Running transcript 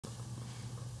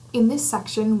In this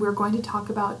section, we're going to talk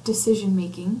about decision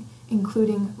making,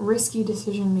 including risky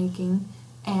decision making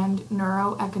and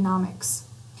neuroeconomics.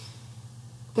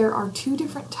 There are two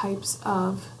different types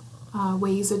of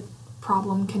ways a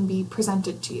problem can be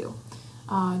presented to you.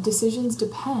 Decisions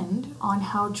depend on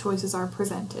how choices are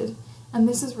presented, and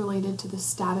this is related to the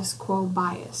status quo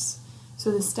bias.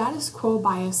 So the status quo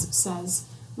bias says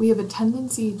we have a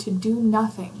tendency to do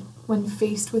nothing when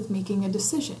faced with making a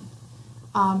decision.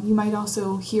 You might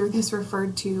also hear this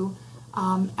referred to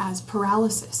as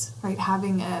paralysis, right?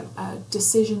 Having a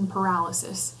decision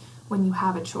paralysis when you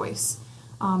have a choice.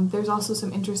 There's also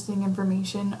some interesting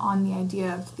information on the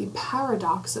idea of the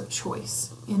paradox of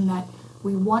choice, in that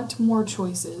we want more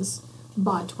choices,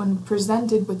 but when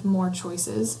presented with more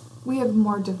choices, we have a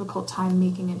more difficult time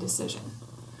making a decision.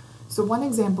 So one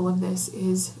example of this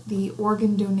is the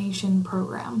organ donation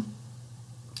program.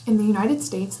 In the United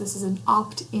States, this is an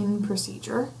opt-in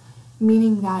procedure,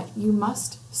 meaning that you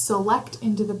must select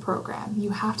into the program.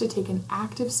 You have to take an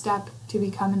active step to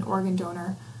become an organ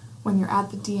donor when you're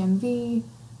at the DMV,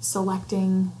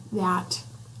 selecting that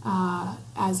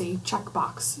as a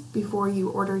checkbox before you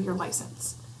order your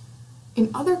license.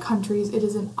 In other countries, it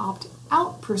is an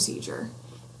opt-out procedure,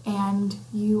 and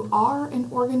you are an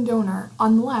organ donor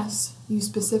unless you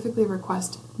specifically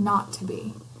request not to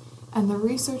be. And the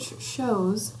research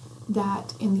shows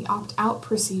that in the opt-out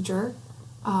procedure,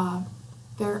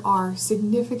 there are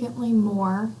significantly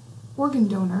more organ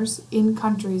donors in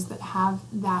countries that have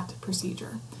that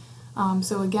procedure.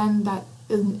 So again, that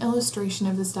is an illustration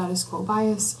of the status quo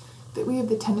bias, that we have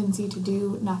the tendency to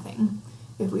do nothing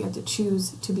if we have to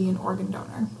choose to be an organ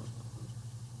donor.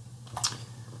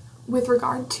 With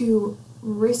regard to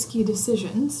risky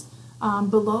decisions,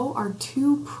 below are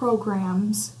two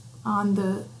programs on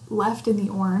the left in the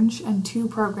orange and two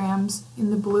programs in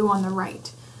the blue on the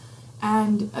right.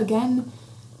 And again,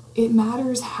 it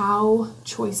matters how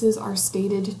choices are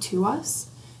stated to us.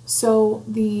 So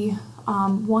the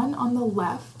one on the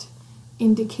left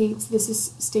indicates this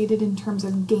is stated in terms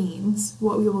of gains,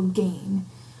 what we will gain.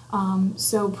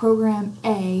 So program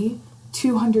A,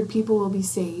 200 people will be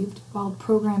saved, while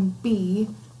program B,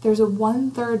 there's a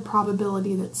 1/3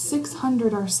 probability that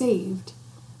 600 are saved,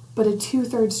 but a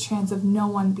 2/3 chance of no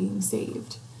one being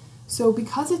saved. So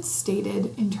because it's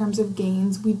stated in terms of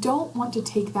gains, we don't want to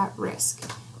take that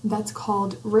risk. That's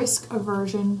called risk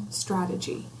aversion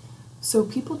strategy. So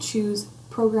people choose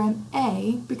program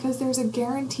A because there's a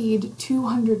guaranteed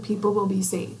 200 people will be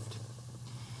saved.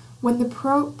 When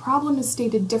the problem is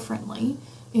stated differently,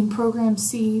 in program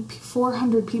C,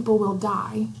 400 people will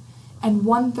die, and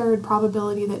 1/3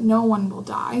 probability that no one will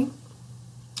die,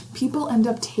 people end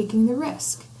up taking the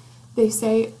risk. They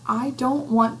say, I don't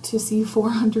want to see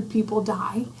 400 people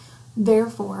die,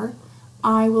 therefore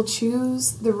I will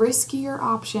choose the riskier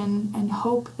option and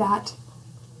hope that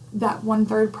that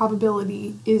 1/3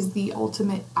 probability is the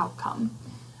ultimate outcome.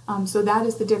 So that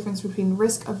is the difference between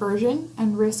risk aversion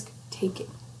and risk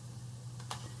taking.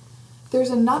 There's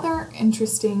another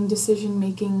interesting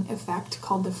decision-making effect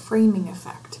called the framing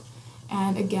effect,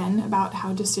 and again, about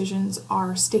how decisions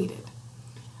are stated.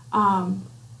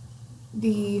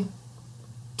 The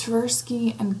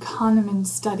Tversky and Kahneman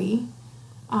study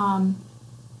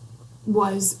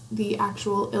was the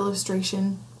actual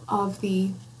illustration of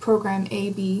the program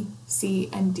A, B, C,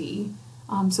 and D.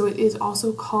 So it is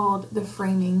also called the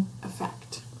framing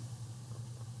effect.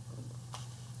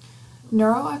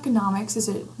 Neuroeconomics is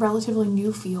a relatively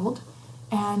new field,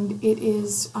 and it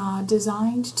is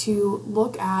designed to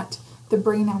look at the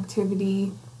brain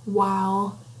activity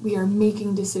while we are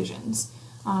making decisions.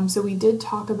 So we did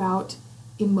talk about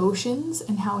emotions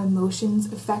and how emotions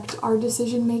affect our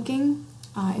decision making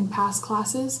in past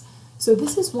classes. So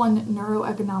this is one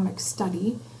neuroeconomic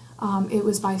study. It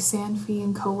was by Sanfee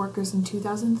and co-workers in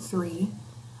 2003.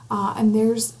 And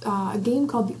there's a game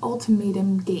called the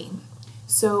ultimatum game.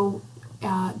 So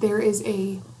there is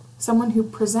someone who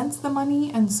presents the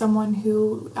money and someone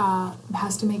who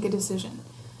has to make a decision.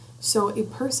 So a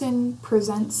person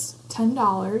presents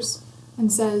 $10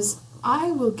 and says,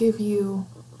 I will give you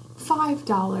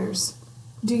 $5.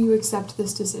 Do you accept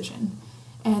this decision?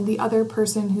 And the other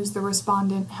person, who's the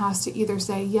respondent, has to either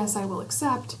say, yes, I will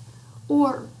accept,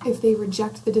 or if they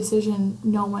reject the decision,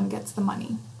 no one gets the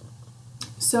money.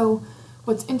 So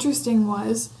what's interesting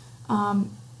was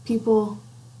people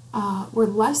were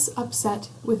less upset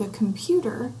with a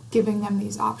computer giving them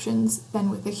these options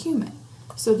than with a human.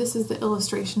 So this is the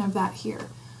illustration of that here.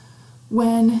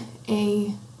 When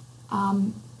a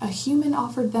human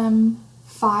offered them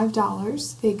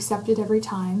 $5, they accepted every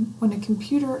time. When a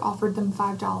computer offered them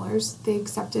 $5, they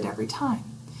accepted every time.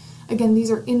 Again, these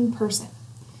are in person.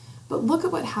 But look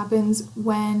at what happens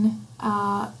when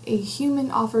a human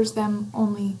offers them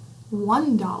only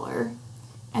 $1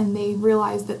 and they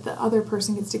realize that the other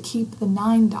person gets to keep the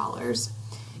 $9.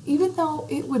 Even though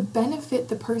it would benefit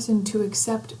the person to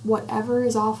accept whatever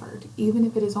is offered, even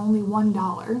if it is only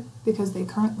 $1, because they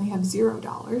currently have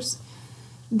 $0,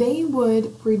 they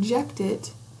would reject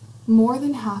it more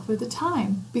than half of the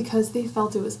time because they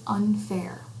felt it was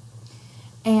unfair.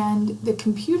 And the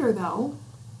computer, though,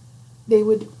 they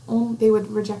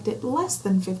would reject it less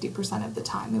than 50% of the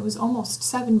time. It was almost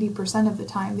 70% of the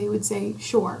time they would say,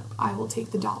 sure, I will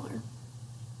take the $1.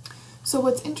 So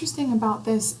what's interesting about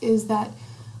this is that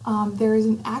there is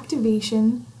an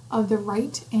activation of the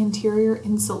right anterior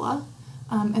insula,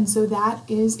 and so that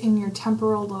is in your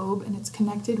temporal lobe, and it's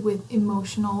connected with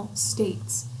emotional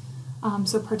states.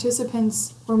 So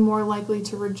participants were more likely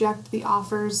to reject the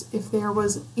offers if there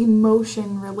was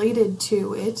emotion related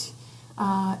to it,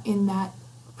 in that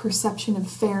perception of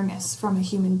fairness from a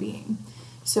human being.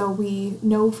 So we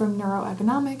know from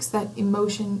neuroeconomics that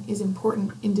emotion is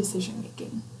important in decision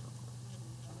making.